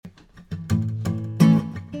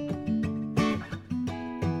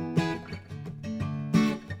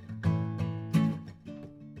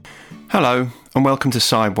Hello, and welcome to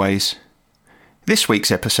Sideways. This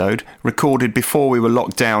week's episode, recorded before we were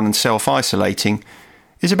locked down and self-isolating,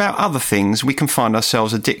 is about other things we can find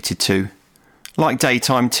ourselves addicted to, like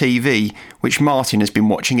daytime TV, which Martin has been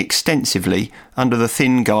watching extensively under the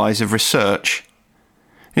thin guise of research.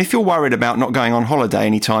 And if you're worried about not going on holiday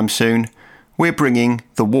anytime soon, we're bringing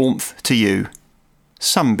the warmth to you.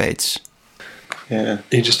 Sunbeds. Yeah.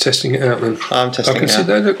 You're just testing it out then? I'm testing it out. I can see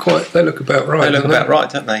they look about right. They look about right,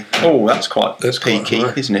 don't they? Oh, that's quite peaky, quite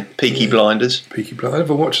right. Isn't it? Peaky Blinders. Peaky Blinders. I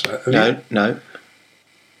never watched that. Have you?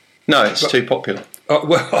 No, it's too popular. Oh,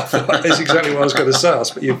 well, I thought that is exactly what I was going to say. I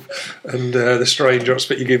expect you and The Stranger, I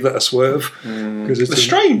expect you give that a swerve. The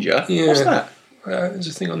Stranger? Yeah. What's that? There's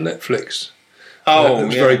a thing on Netflix. Oh, it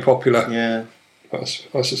was very popular. Yeah. I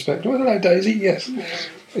suspect. Oh, hello, Daisy. Yes.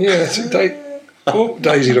 Yeah, it's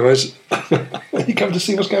Daisy noise. You come to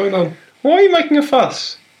see what's going on. Why are you making a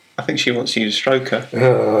fuss? I think she wants you to stroke her.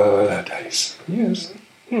 Oh, hello, Daisy. Yes.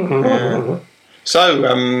 Yeah.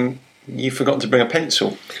 So, you forgot to bring a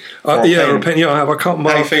pencil. Or a pen. Yeah, I have. I can't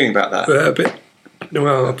mark. How are you feeling about that? A bit.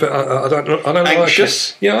 Well, I don't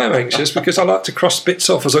anxious? Like it. Yeah, I am anxious because I like to cross bits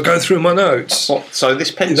off as I go through my notes. What? So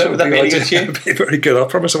this pencil, would that be any good to you? That would be very good. I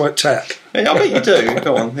promise I won't tap. Yeah, I bet you do.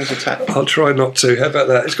 Go on, there's a tap. I'll try not to. How about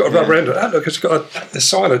that? It's got a rubber end on it. Look, it's got a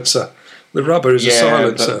silencer. The rubber is a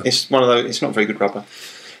silencer. But it's one of those. It's not very good rubber.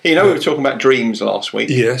 We were talking about dreams last week.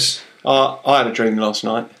 Yes. I had a dream last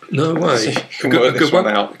night. No way. Good one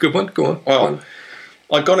out. Good one. Go on. Well,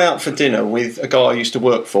 I'd gone out for dinner with a guy I used to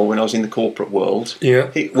work for when I was in the corporate world.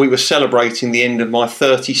 Yeah. We were celebrating the end of my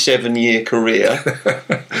 37-year career.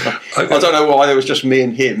 I don't know why there was just me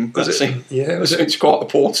and him. It's quite a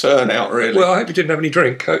poor turnout, really. Well, I hope you didn't have any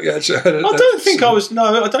drink. I don't think I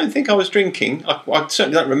was drinking. I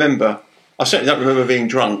certainly don't remember. I certainly don't remember being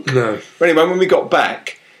drunk. No. But anyway, when we got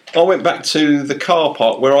back, I went back to the car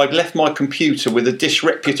park where I'd left my computer with a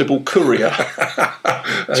disreputable courier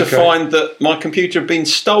to find that my computer had been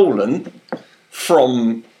stolen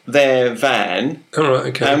from their van. All right,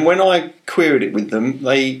 okay. And when I queried it with them,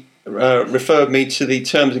 they referred me to the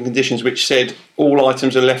terms and conditions which said all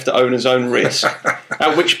items are left at owner's own risk.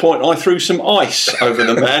 At which point I threw some ice over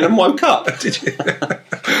the man and woke up. Did you?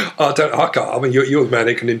 I can't. I mean, you're the man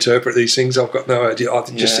who can interpret these things. I've got no idea. I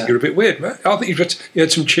just think you're a bit weird, man. I think you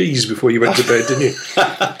had some cheese before you went to bed, didn't you?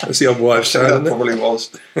 That's the old wives' saying. That probably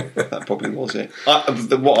was. That probably was it.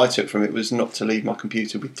 What I took from it was not to leave my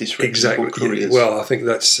computer with disreputable couriers. Well, I think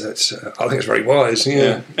that's. I think it's very wise.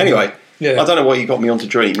 Yeah. Anyway, I don't know why you got me onto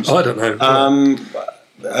dreams. I don't know.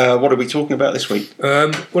 What are we talking about this week?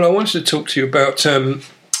 Well, I wanted to talk to you about. I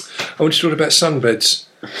wanted to talk about sunbeds.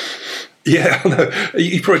 Yeah, I know.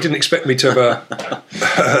 You probably didn't expect me to have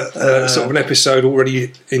a sort of an episode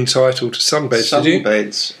already entitled Sunbeds, did you?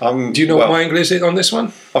 Sunbeds. Do you know what my angle is on this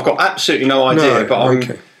one? I've got absolutely no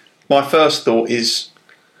idea, my first thought is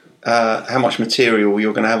how much material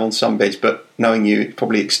you're going to have on sunbeds, but knowing you, it's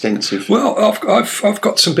probably extensive. Well, I've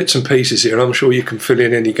got some bits and pieces here, and I'm sure you can fill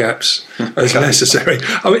in any gaps as necessary.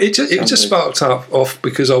 I mean, it just sparked off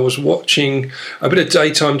because I was watching a bit of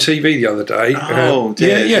daytime TV the other day. Oh,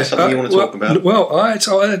 dear. Is that something you want to talk about? Well, I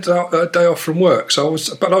had a day off from work, so I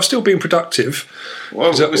was still being productive.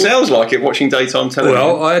 Well, it sounds like it, watching daytime television.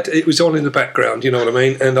 Well, it was on in the background, you know what I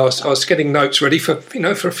mean, and I was getting notes ready for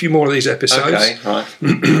a few more of these episodes. Okay,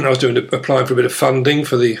 right. I was applying for a bit of funding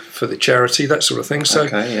for the charity, that sort of thing. So,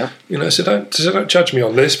 so don't judge me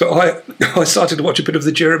on this. But I started to watch a bit of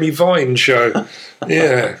the Jeremy Vine show.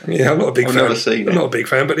 Yeah, I'm not a big fan. Never seen it. I'm not a big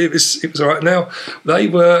fan, but it was all right. Now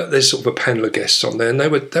there's sort of a panel of guests on there, and they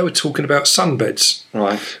were talking about sunbeds,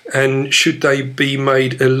 right? And should they be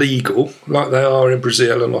made illegal like they are in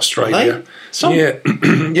Brazil and Australia? Yeah,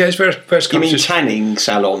 it's very. You mean tanning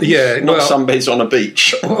salons? Yeah, not sunbeds on a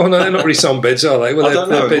beach. Oh no, they're not really sunbeds, are they? Well,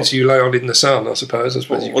 they're beds you lay on in the sun, I suppose.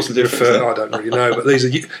 What's the difference? I don't really know, but these are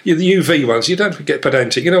the UV ones. You don't get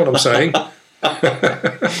pedantic. You know what I'm saying?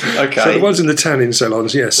 Okay. So the ones in the tanning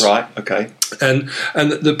salons, yes. Right. Okay. And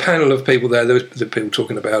the panel of people there were people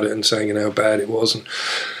talking about it and saying how bad it was.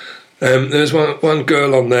 And there was one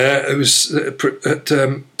girl on there who was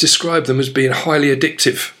described them as being highly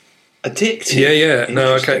addictive. Addictive? Yeah.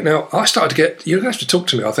 No, okay. Now, I started to get... You're going to have to talk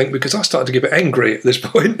to me, I think, because I started to get a bit angry at this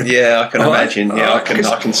point. Yeah, I can imagine. Yeah, I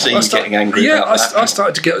can see you getting angry about that. I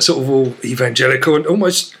started to get sort of all evangelical and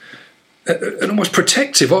almost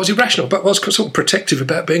protective. I was irrational, but I was sort of protective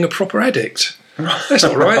about being a proper addict. That's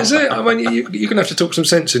not right, is it? I mean, you're going to have to talk some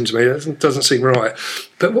sense into me. That doesn't seem right.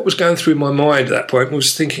 But what was going through my mind at that point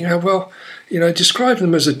was thinking, describe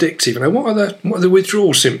them as addictive. What are the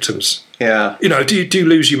withdrawal symptoms? Yeah. Do you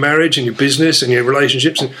lose your marriage and your business and your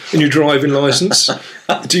relationships and your driving license?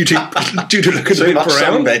 do you look a bit much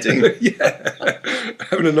brown? sunbedding. Yeah.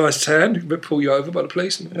 Having a nice tan, but pull you over by the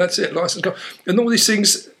police, and that's it. License gone. And all these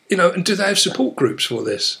things. And do they have support groups for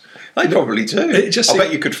this? They probably do. I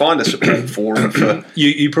bet you could find a support forum for.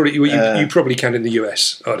 You probably can in the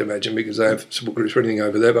US, I'd imagine, because they have support groups for anything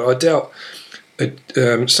over there. But I doubt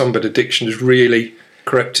sunbed addiction has really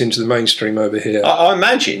crept into the mainstream over here. I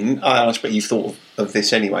imagine. I expect you've thought of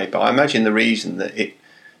this anyway, but I imagine the reason that it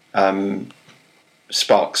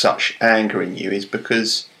sparks such anger in you is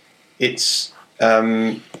because it's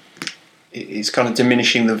kind of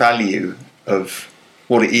diminishing the value of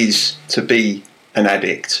what it is to be an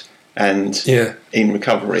addict and in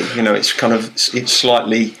recovery. It's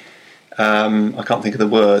slightly. I can't think of the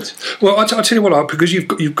word. Well, I'll tell you what, because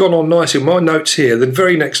you've gone on nicely. My notes here, the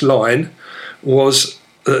very next line was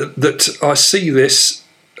that I see this,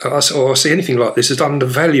 or I see anything like this as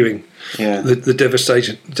undervaluing the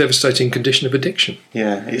devastating condition of addiction.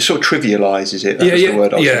 Yeah, it sort of trivialises it. That was the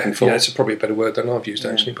word I was looking for. Yeah, it's probably a better word than I've used,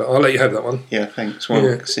 actually, but I'll let you have that one. Yeah, thanks.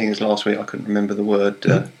 Well, seeing as last week I couldn't remember the word...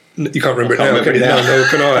 you can't remember it now, can you? No,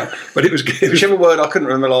 can I? But it was whichever word I couldn't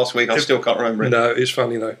remember last week, I still can't remember it. No, it's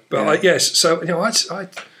funny though. But so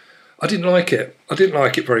I didn't like it. I didn't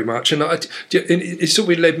like it very much, and it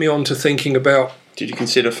sort of led me on to thinking about. Did you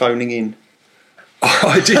consider phoning in?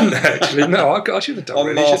 I didn't actually. No, I should have done.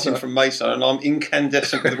 I'm Martin from Mason, and I'm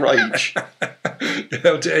incandescent with rage.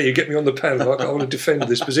 How dare you get me on the panel? I want to defend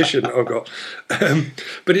this position that I've got.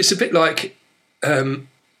 But it's a bit like.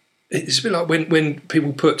 It's a bit like when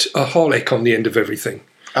people put a holic on the end of everything.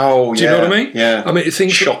 Oh, do you know what I mean? Yeah. I mean,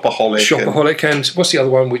 things shopaholic, and what's the other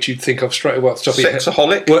one which you'd think of straight away off the top of your head?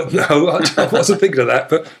 Sexaholic? Well, no, I wasn't thinking of that,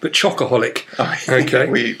 but chocoholic. Oh, okay.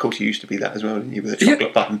 Well, of course, you used to be that as well, didn't you, with a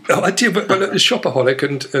chocolate button? Oh, I did, but the shopaholic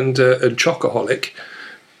and chocoholic.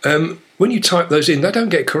 When you type those in, they don't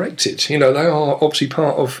get corrected. They are obviously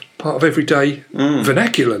part of everyday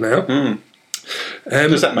vernacular now. Mm.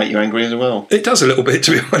 Does that make you angry as well? It does a little bit,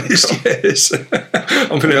 to be honest. Yes,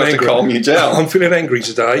 I'm feeling angry. To calm you down. I'm feeling angry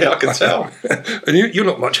today. Yeah, I can tell. And you're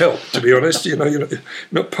not much help, to be honest. You're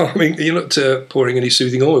not palming. You're not pouring any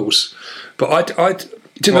soothing oils. But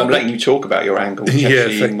I'm letting you talk about your anger, which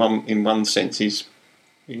actually, in one sense, is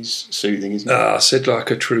soothing, isn't it? Said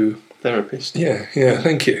like a true therapist. Yeah.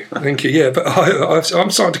 Thank you. Yeah, but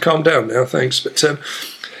I'm starting to calm down now. Thanks. But do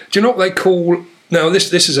you know what they call? Now,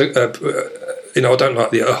 this is I don't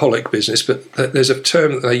like the aholic business, but there's a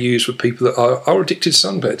term that they use for people that are addicted to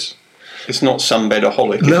sunbeds. It's not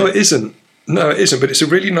sunbedaholic. No, it isn't. No, it isn't. But it's a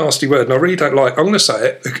really nasty word, and I really don't like. I'm going to say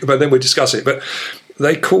it, but then we'll discuss it. But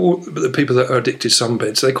they call the people that are addicted to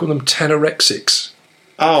sunbeds. They call them tanorexics.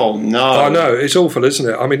 Oh no! I know, it's awful, isn't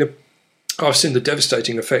it? I mean, I've seen the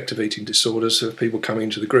devastating effect of eating disorders of people coming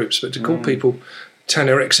into the groups, but to call people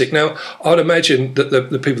tanorexic. Now, I'd imagine that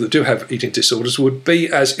the people that do have eating disorders would be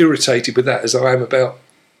as irritated with that as I am about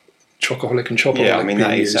chocoholic and chocoholic. Yeah, I mean,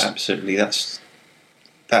 that is absolutely,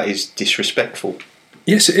 that is disrespectful.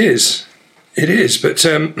 Yes, it is. It is, but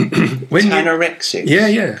when tanorexic.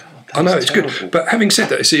 Yeah. God, I know, it's terrible. Good. But having said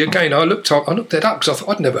that, see, again, I looked that up because I thought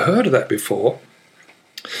I'd never heard of that before.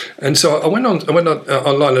 And so I went on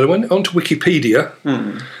online and I went on to Wikipedia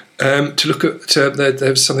to look at there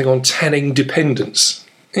was something on tanning dependence.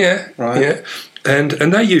 Yeah, right. Yeah, and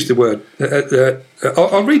they used the word.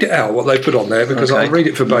 I'll read it out what they put on there because I'll read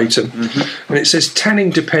it verbatim. Mm-hmm. And it says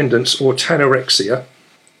tanning dependence or tanorexia.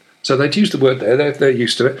 So they'd used the word there. They're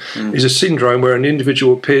used to it. Is a syndrome where an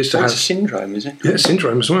individual appears to have. It's a syndrome, is it? Yeah,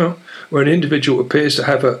 syndrome as well, where an individual appears to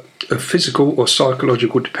have a physical or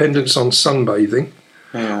psychological dependence on sunbathing.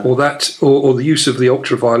 Yeah. Or the use of the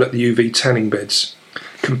ultraviolet, the UV tanning beds.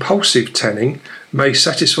 Compulsive tanning may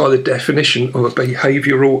satisfy the definition of a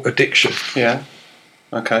behavioural addiction. Yeah.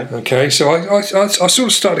 Okay. Okay. So I sort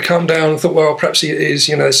of started to calm down and thought, well, perhaps it is.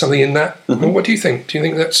 There's something in that. Mm-hmm. Well, what do you think? Do you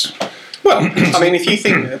think that's? Well, I mean, if you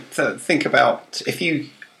think about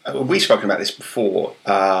we've spoken about this before.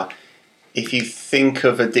 If you think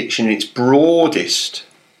of addiction in its broadest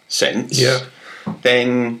sense,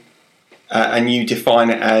 then. And you define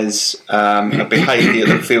it as a behaviour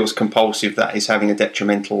that feels compulsive that is having a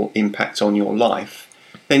detrimental impact on your life,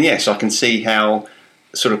 then yes, I can see how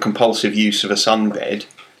sort of compulsive use of a sunbed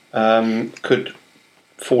could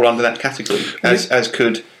fall under that category, as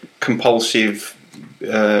could compulsive,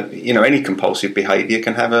 any compulsive behaviour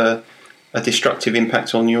can have a destructive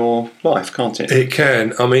impact on your life, can't it? It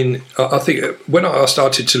can. I mean, I think when I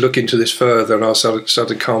started to look into this further and I started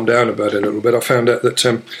to calm down about it a little bit, I found out that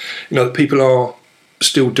that people are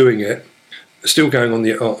still doing it, still going on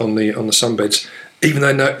the sunbeds,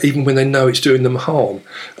 even when they know it's doing them harm.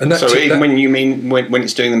 And so even when you mean when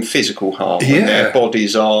it's doing them physical harm, when their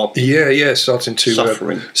bodies are starting to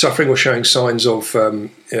suffering or showing signs of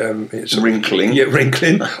wrinkling,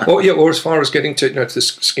 wrinkling, or as far as getting to to the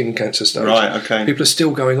skin cancer stage. Right, okay. People are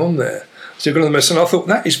still going on there. Still going on the and I thought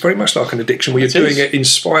that is very much like an addiction where you're doing it in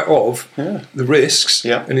spite of the risks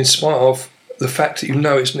and in spite of the fact that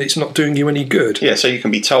it's not doing you any good. Yeah, so you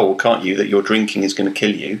can be told, can't you, that your drinking is going to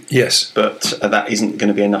kill you. Yes. But that isn't going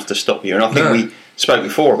to be enough to stop you. And I think we spoke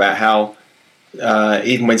before about how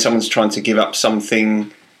even when someone's trying to give up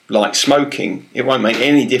something like smoking, it won't make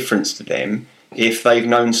any difference to them if they've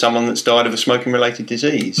known someone that's died of a smoking-related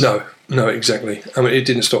disease. No, exactly. I mean, it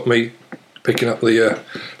didn't stop me picking up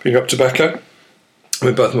tobacco. I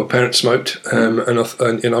mean, both my parents smoked, and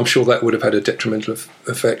I'm sure that would have had a detrimental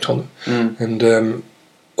effect on them. And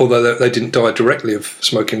although they didn't die directly of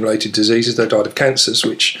smoking-related diseases, they died of cancers,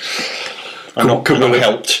 which are not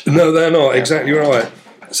helped. No, they're not. Exactly right.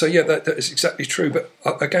 So that is exactly true. But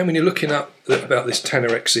again, when you're looking up about this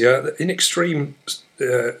tanorexia, in extreme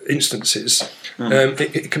instances,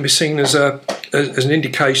 it can be seen as an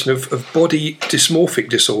indication of body dysmorphic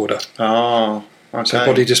disorder. Oh. Okay. So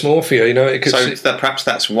body dysmorphia, So perhaps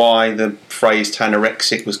that's why the phrase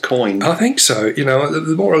tanorexic was coined. I think so.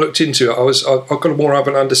 The more I looked into it, I got more of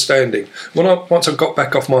an understanding. Once I got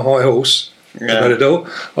back off my high horse, about it all,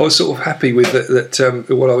 I was sort of happy with that.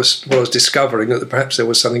 What I was discovering, that perhaps there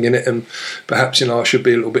was something in it, and perhaps I should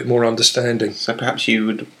be a little bit more understanding. So perhaps you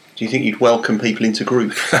would. Do you think you'd welcome people into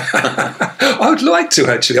group? I would like to,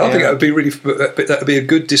 actually. I think that would be a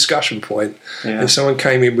good discussion point if someone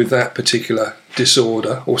came in with that particular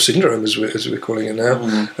disorder or syndrome, as we're calling it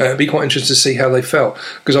now. It'd be quite interesting to see how they felt,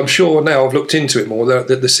 because I'm sure now I've looked into it more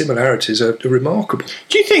that the similarities are remarkable.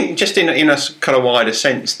 Do you think, just in a kind of wider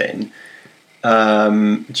sense, then,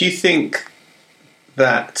 do you think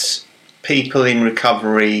that people in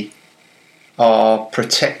recovery are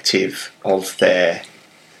protective of their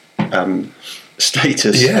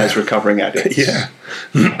status as recovering addicts? Yeah,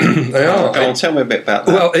 they are. Go on, tell me a bit about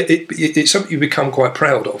that. Well, it's something you become quite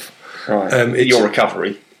proud of. Right. Your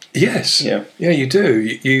recovery. Yes. Yeah, you do.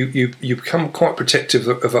 You become quite protective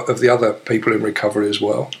of the other people in recovery as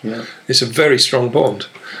well. Yeah. It's a very strong bond,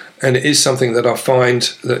 and it is something that I find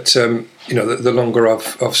that the longer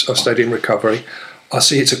I've stayed in recovery, I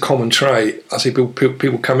see it's a common trait. I see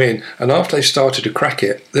people come in, and after they've started to crack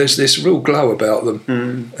it, there's this real glow about them.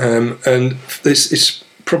 And this is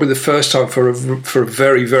probably the first time for a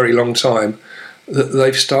very, very long time that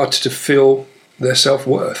they've started to feel their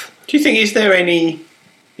self-worth. Do you think is there any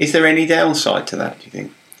downside to that? Do you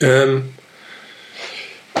think?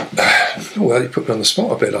 Well, you put me on the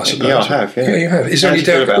spot a bit, I suppose. Yeah, I have. Yeah, you have. Is there any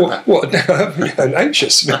downside? What?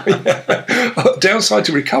 Anxious? Downside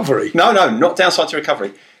to recovery? No, not downside to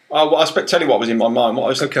recovery. Tell you what was in my mind. What I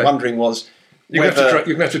was wondering was you're going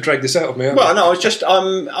to have to drag this out of me. Well, no, I was just.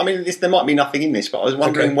 I mean, there might be nothing in this, but I was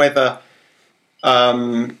wondering whether.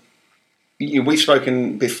 We've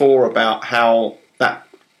spoken before about how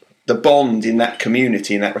the bond in that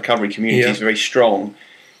community, in that recovery community, is very strong,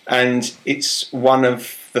 and it's one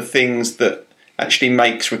of the things that actually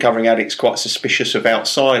makes recovering addicts quite suspicious of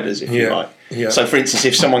outsiders, if you like. Yeah. So, for instance,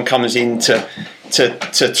 if someone comes in to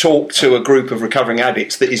talk to a group of recovering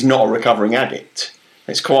addicts that is not a recovering addict,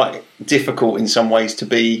 it's quite difficult in some ways to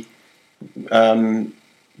be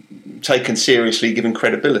taken seriously, given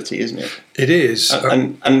credibility, isn't it? It is.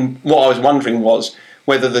 And what I was wondering was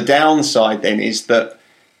whether the downside then is that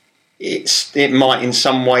it might in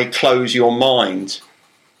some way close your mind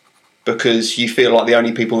because you feel like the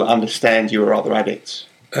only people that understand you are other addicts.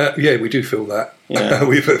 Yeah, we do feel that. Yeah.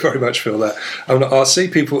 We very much feel that. I see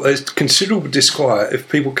people, there's considerable disquiet if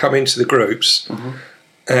people come into the groups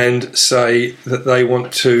and say that they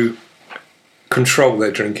want to control their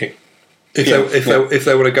drinking. If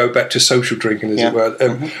they want to go back to social drinking, as it were,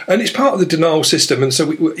 and it's part of the denial system. And so,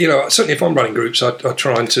 certainly, if I'm running groups, I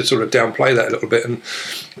try to sort of downplay that a little bit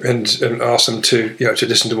and ask them to to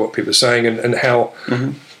listen to what people are saying and how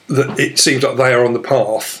that it seems like they are on the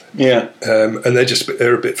path, and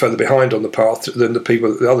they're a bit further behind on the path than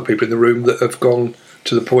the other people in the room that have gone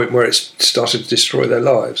to the point where it's started to destroy their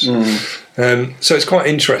lives. So it's quite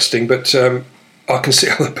interesting, but. I can see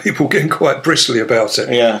other people getting quite bristly about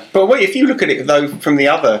it. Yeah, but if you look at it though from the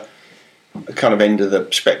other kind of end of the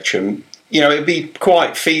spectrum, it'd be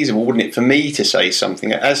quite feasible, wouldn't it, for me to say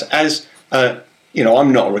something as I'm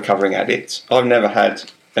not a recovering addict. I've never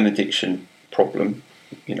had an addiction problem,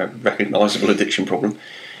 recognisable addiction problem.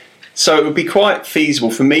 So it would be quite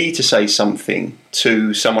feasible for me to say something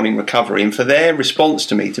to someone in recovery, and for their response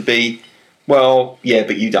to me to be, Well, yeah,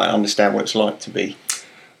 but you don't understand what it's like to be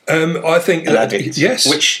I think an addict. Yes,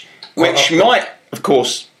 which might, of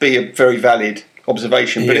course, be a very valid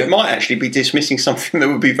observation, but Yeah. it might actually be dismissing something that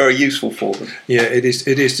would be very useful for them. Yeah, it is.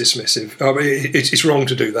 It is dismissive. I mean, it's wrong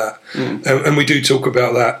to do that, and we do talk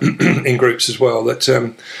about that in groups as well. That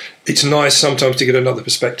it's nice sometimes to get another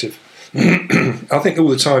perspective. I think all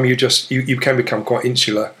the time you can become quite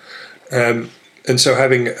insular, and so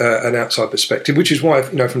having an outside perspective, which is why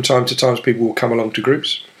from time to time people will come along to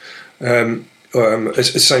groups.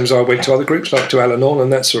 As the same as I went to other groups like to Al-Anon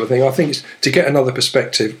and that sort of thing. I think it's, to get another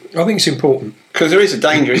perspective, I think it's important. Because there is a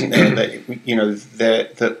danger, isn't there,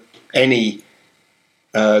 that any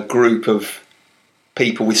group of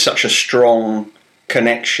people with such a strong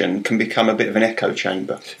connection can become a bit of an echo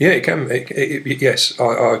chamber. Yeah, it can. Yes,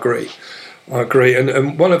 I agree. I agree.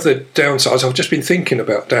 And one of the downsides, I've just been thinking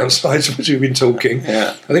about downsides as we've been talking.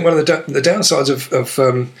 Yeah. I think one of the downsides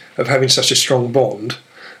of having such a strong bond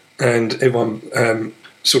and everyone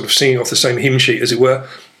sort of singing off the same hymn sheet, as it were,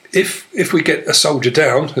 if we get a soldier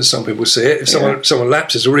down, as some people see it, if someone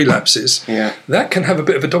lapses or relapses, that can have a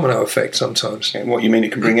bit of a domino effect sometimes. Yeah, what you mean,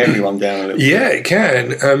 it can bring everyone down a little bit? Yeah, it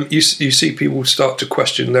can. You see people start to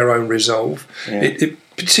question their own resolve. Yeah. It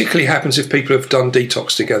particularly happens if people have done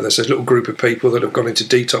detox together. So there's a little group of people that have gone into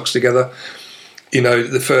detox together.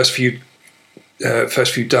 The first few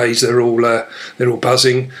days they're all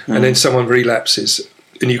buzzing, and then someone relapses,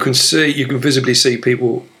 and you can visibly see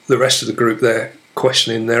people, the rest of the group there,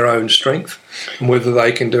 questioning their own strength and whether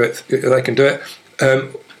they can do it.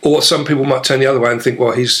 Or some people might turn the other way and think,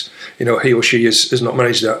 well, he or she has not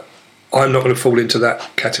managed that. I'm not going to fall into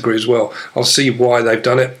that category as well. I'll see why they've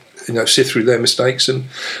done it, sift through their mistakes, and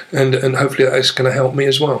hopefully that's going to help me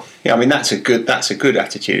as well. Yeah, I mean that's a good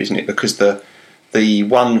attitude, isn't it? Because the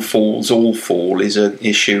one falls, all fall is an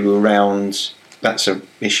issue around. That's an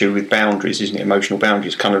issue with boundaries, isn't it? Emotional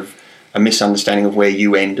boundaries, kind of a misunderstanding of where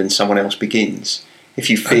you end and someone else begins. If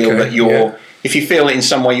you feel if you feel that in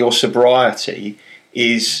some way your sobriety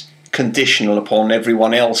is conditional upon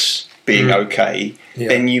everyone else being okay,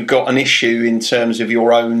 then you've got an issue in terms of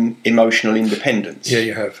your own emotional independence. Yeah,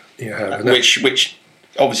 you have. Which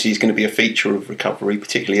obviously is going to be a feature of recovery,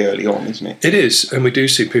 particularly early on, isn't it? It is, and we do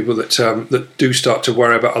see people that do start to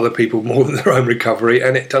worry about other people more than their own recovery,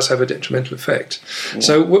 and it does have a detrimental effect. Yeah.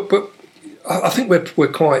 So, I think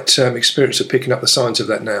we're quite experienced at picking up the signs of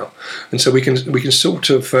that now, and so we can sort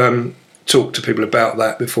of talk to people about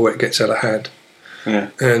that before it gets out of hand. Yeah.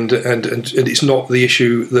 And it's not the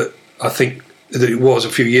issue that I think that it was a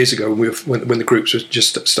few years ago when the groups were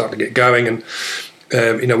just starting to get going, and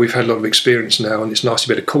we've had a lot of experience now, and it's nice to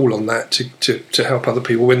be able to call on that to help other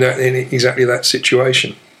people when they're in exactly that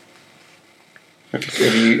situation.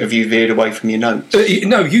 Have you veered away from your notes?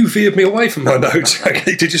 No, you veered me away from my notes.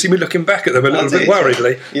 Okay. Did you see me looking back at them a little bit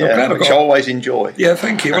worriedly? Yeah, which I always enjoy. Yeah,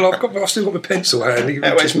 thank you. Well, I've still got my pencil handy.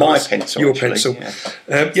 It's my pencil. Your actually. Pencil.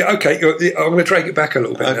 Yeah. Okay. I'm going to drag it back a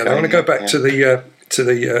little bit. Okay, now. I'm going to go back to the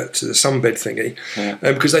sunbed thingy,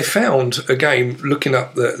 because they found, again, looking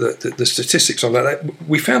up the statistics on that,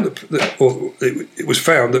 we found it was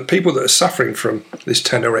found that people that are suffering from this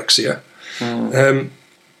tenorexia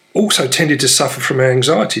also tended to suffer from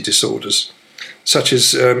anxiety disorders, such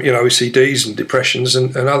as OCDs and depressions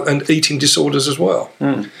and eating disorders as well.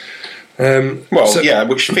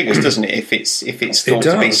 Which figures, doesn't it? If it's thought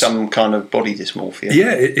to be some kind of body dysmorphia.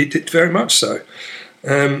 Yeah, it very much so.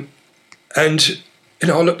 And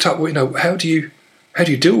I looked up. How do you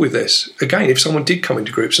deal with this? Again, if someone did come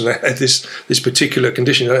into groups and they had this particular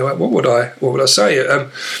condition, what would I say?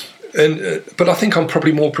 But I think I'm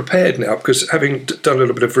probably more prepared now, because having done a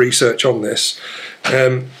little bit of research on this,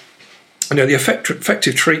 the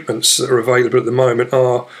effective treatments that are available at the moment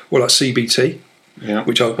are like CBT,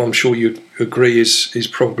 which I'm sure you'd agree is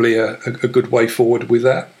probably a good way forward with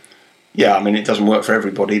that. Yeah, I mean, it doesn't work for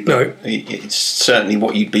everybody, but it's certainly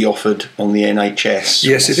what you'd be offered on the NHS.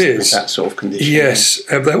 Yes, it is. With that sort of condition. Yes,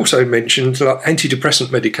 they also mentioned antidepressant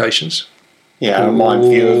medications. Yeah, my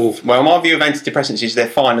view of antidepressants is they're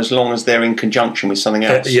fine as long as they're in conjunction with something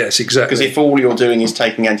else. Yes, exactly. Because if all you're doing is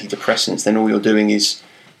taking antidepressants, then all you're doing is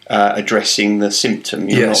addressing the symptom.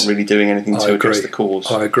 You're not really doing anything to address the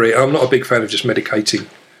cause. I agree. I'm not a big fan of just medicating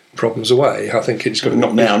problems away. I think it's got to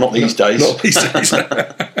not now, not these days. Not these days.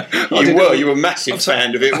 You were a massive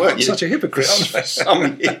fan of it, weren't you? Such a hypocrite, aren't I?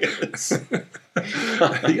 Some years.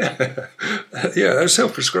 They're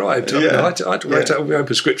self-prescribed. I had to write out my own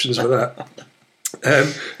prescriptions for that.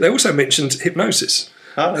 They also mentioned hypnosis.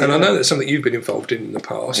 And I know that's something you've been involved in the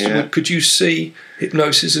past. Yeah. Could you see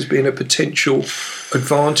hypnosis as being a potential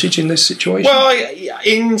advantage in this situation? Well,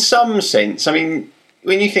 in some sense. I mean,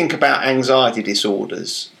 when you think about anxiety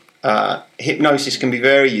disorders, hypnosis can be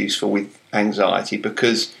very useful with anxiety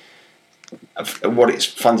because what it's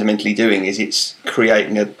fundamentally doing is it's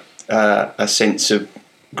creating a sense of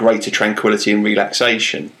greater tranquility and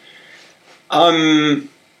relaxation. It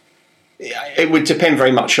would depend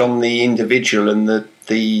very much on the individual and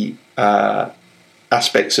the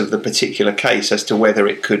aspects of the particular case as to whether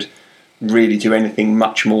it could really do anything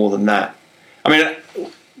much more than that. I mean,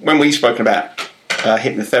 when we've spoken about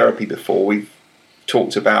hypnotherapy before, we've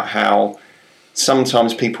talked about how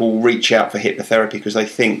sometimes people reach out for hypnotherapy because they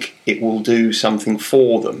think it will do something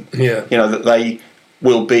for them. Yeah. You know, that they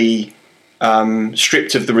will be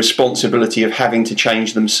stripped of the responsibility of having to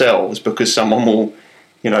change themselves because someone will,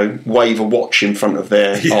 you know, wave a watch in front of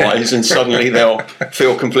their eyes and suddenly they'll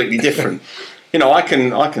feel completely different. You know, I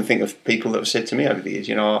can think of people that have said to me over the years,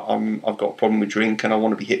 you know, I've got a problem with drink and I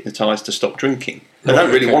want to be hypnotised to stop drinking. They don't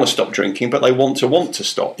really want to stop drinking, but they want to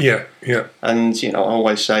stop. Yeah, yeah. And, you know, I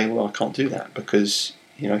always say, well, I can't do that because,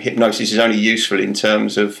 you know, hypnosis is only useful in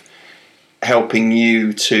terms of helping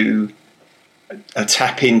you to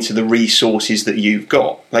tap into the resources that you've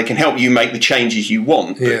got. They can help you make the changes you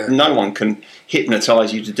want, but no one can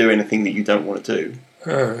hypnotise you to do anything that you don't want to do.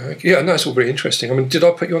 Yeah, no, it's all very interesting. I mean, did I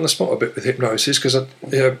put you on the spot a bit with hypnosis? Because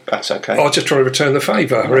that's okay. I was just trying to return the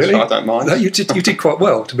favour, really. I don't mind. No, you did quite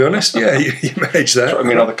well, to be honest. Yeah, you managed that. Throw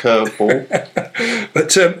me another curveball.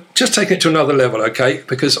 But just taking it to another level, okay?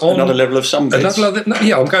 Because on another level of sunbeds.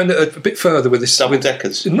 Yeah, I'm going a bit further with this. Double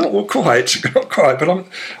deckers. Not quite, but I'm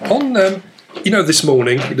on. You know, this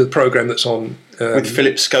morning, the programme that's on with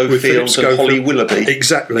Philip Schofield and Holly Willoughby.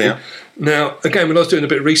 Exactly. Yeah. Now, again, when I was doing a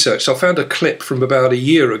bit of research, I found a clip from about a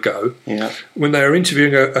year ago when they were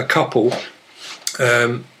interviewing a couple,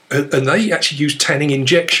 and they actually used tanning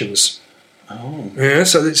injections. Oh. Yeah.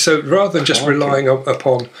 So rather than just relying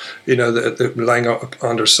upon, you know, the laying up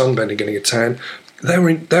under a sunbed and getting a tan, they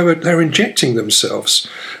were injecting themselves,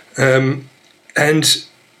 and.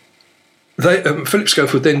 Philip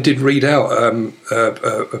Schofield then did read out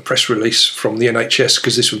a press release from the NHS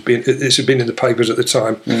because this had been in the papers at the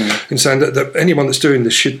time, and saying that anyone that's doing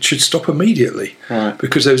this should stop immediately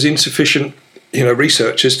because there was insufficient, you know,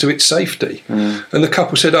 research as to its safety. And the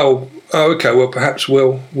couple said, "Oh, okay, well perhaps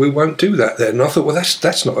we won't do that then." And I thought, well,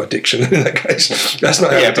 that's not addiction in that case. That's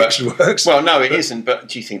not how addiction works. Well, no, it isn't. But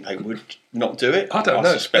do you think they would not do it? I don't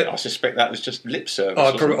know. I suspect that was just lip service.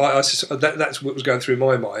 That's what was going through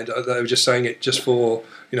my mind. They were just saying it just for,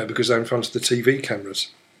 you know, because they're in front of the TV cameras.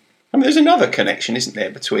 I mean, there's another connection, isn't there,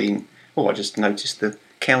 between... Oh, I just noticed the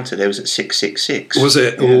counter there was at 666. Was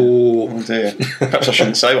it? Yeah. Oh dear. Perhaps I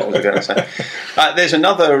shouldn't say what I was going to say. There's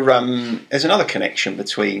another connection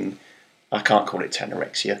between... I can't call it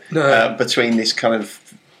tanorexia. No. Between this kind of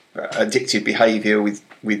addictive behaviour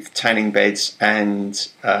with tanning beds and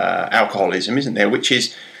alcoholism, isn't there? Which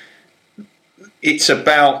is, it's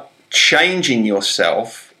about changing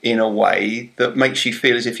yourself in a way that makes you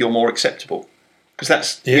feel as if you're more acceptable. Because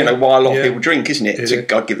that's you know why a lot of people drink, isn't it? To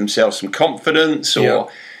give themselves some confidence or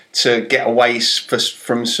to get away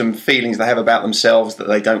from some feelings they have about themselves that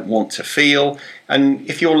they don't want to feel. And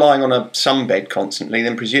if you're lying on a sunbed constantly,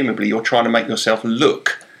 then presumably you're trying to make yourself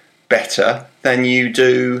look better than you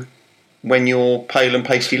do when you're pale and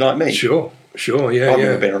pasty like me. Sure, yeah. I've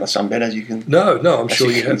never been on a sunbed, as you can... No, I'm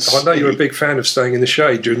sure you have. I know you're a big fan of staying in the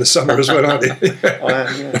shade during the summer as well, aren't you? I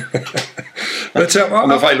am, yeah. But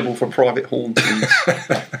I'm available for private hauntings.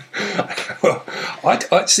 Well, I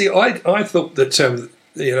thought that...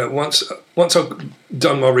 you know, once I've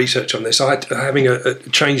done my research on this, I had having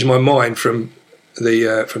changed my mind from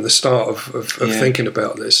the start of thinking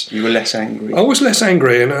about this. You were less angry. I was less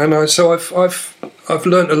angry, so I've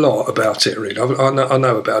learnt a lot about it. Really, I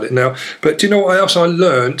know about it now. But do you know what else I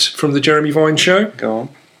learnt from the Jeremy Vine show? Go on.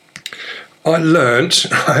 I learnt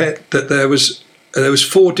that there was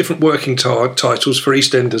 4 different working titles for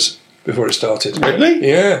EastEnders before it started. Really?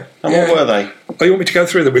 Yeah. And what were they? Oh, you want me to go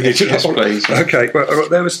through them with you? Yes, please. Okay. Well,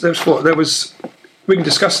 there was 4. There was. We can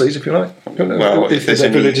discuss these if you like. Well, if there's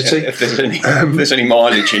any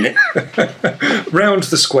mileage in it. Round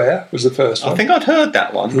the Square was the first one. I think I'd heard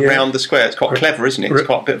that one. Yeah. Round the Square. It's quite clever, isn't it? It's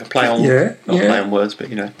quite a bit of a play on. Play on words, but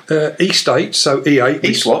you know. East 8, so E8.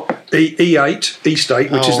 East what? E8, East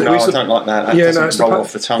 8, which is the. No, I don't like that. That doesn't roll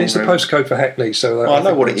off the tongue. It's the postcode for Hackney, so. I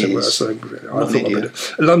know what it is.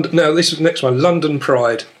 London. No, this is the next one. London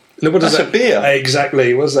Pride. Now, that's a beer.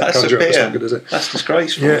 Exactly. What does that conjure up? That's not good, is it? That's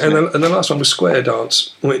disgraceful. Yeah, and the last one was Square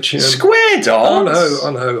Dance, which Square Dance.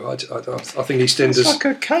 I know. I think EastEnders. It's like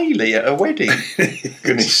a ceilidh at a wedding.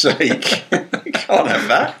 Goodness sake, you can't have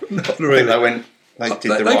that. Not really. They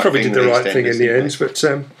probably did the right thing in the end, but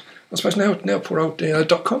I suppose now poor old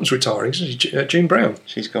 .com's retiring, isn't she? Jean Brown.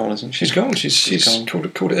 She's gone, isn't she? She's gone. She's gone.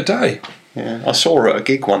 Called it a day. Yeah, I saw her at a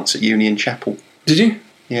gig once at Union Chapel. Did you?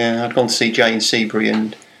 Yeah, I'd gone to see Jane Seabury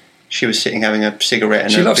and she was sitting having a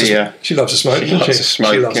cigarette and a beer. She loves to smoke. She loves to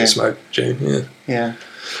smoke. She loves to smoke, Jane. Yeah. Yeah.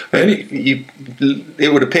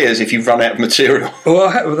 It would appear as if you've run out of material. Well,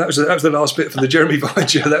 that was the last bit for the Jeremy Vine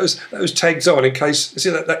show. That was tagged on in case. See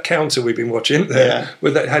that counter we've been watching there,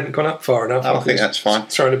 where that hadn't gone up far enough. I think that's fine.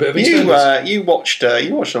 Throwing a bit of you watched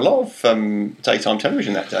a lot of daytime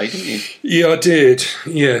television that day, didn't you? Yeah, I did.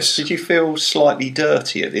 Yes. Did you feel slightly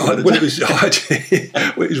dirty at the end of the day?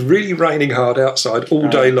 It was really raining hard outside all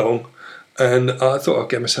day long, and I thought I'd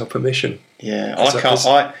get myself permission. Yeah,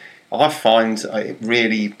 I find it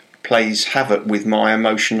really plays havoc with my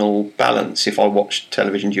emotional balance if I watch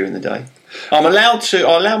television during the day. I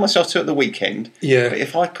allow myself to at the weekend. Yeah. But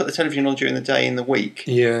if I put the television on during the day in the week,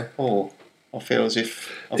 I feel as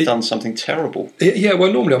if I've done something terrible. Yeah,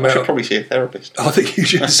 well, normally I should probably see a therapist. I think you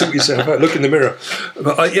should sort yourself out, look in the mirror.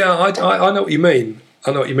 But I know what you mean.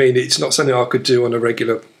 I know what you mean. It's not something I could do on a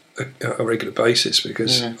regular basis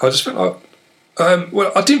because I just felt like. I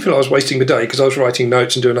didn't feel I was wasting the day because I was writing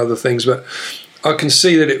notes and doing other things, but I can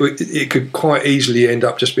see that it could quite easily end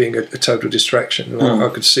up just being a total distraction. I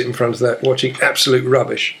could sit in front of that watching absolute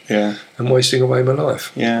rubbish and wasting away my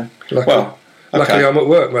life. Yeah. Luckily I'm at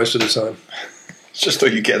work most of the time. Just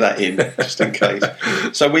thought you'd get that in, just in case.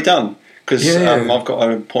 So we're done. Because I've got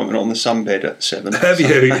an appointment on the sunbed at 7. Have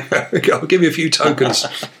you? I'll give you a few tokens.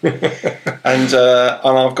 and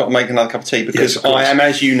I've got to make another cup of tea because I am,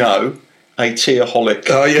 as you know, a teaholic.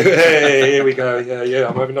 Oh, yeah. Hey, here we go. Yeah.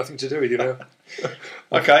 I'm having nothing to do with you now.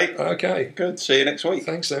 Okay. Good. See you next week.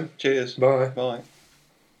 Thanks, then. Cheers. Bye.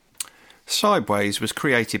 Sideways was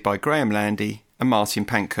created by Graham Landy and Martin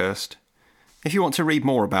Pankhurst. If you want to read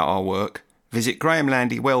more about our work, visit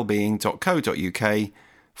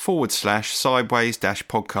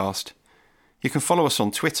grahamlandywellbeing.co.uk/sideways-podcast. You can follow us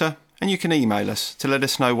on Twitter and you can email us to let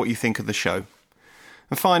us know what you think of the show.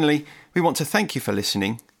 And finally, we want to thank you for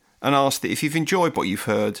listening and ask that if you've enjoyed what you've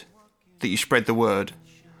heard, that you spread the word.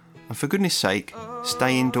 And for goodness sake,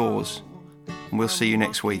 stay indoors. And we'll see you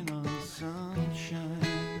next week.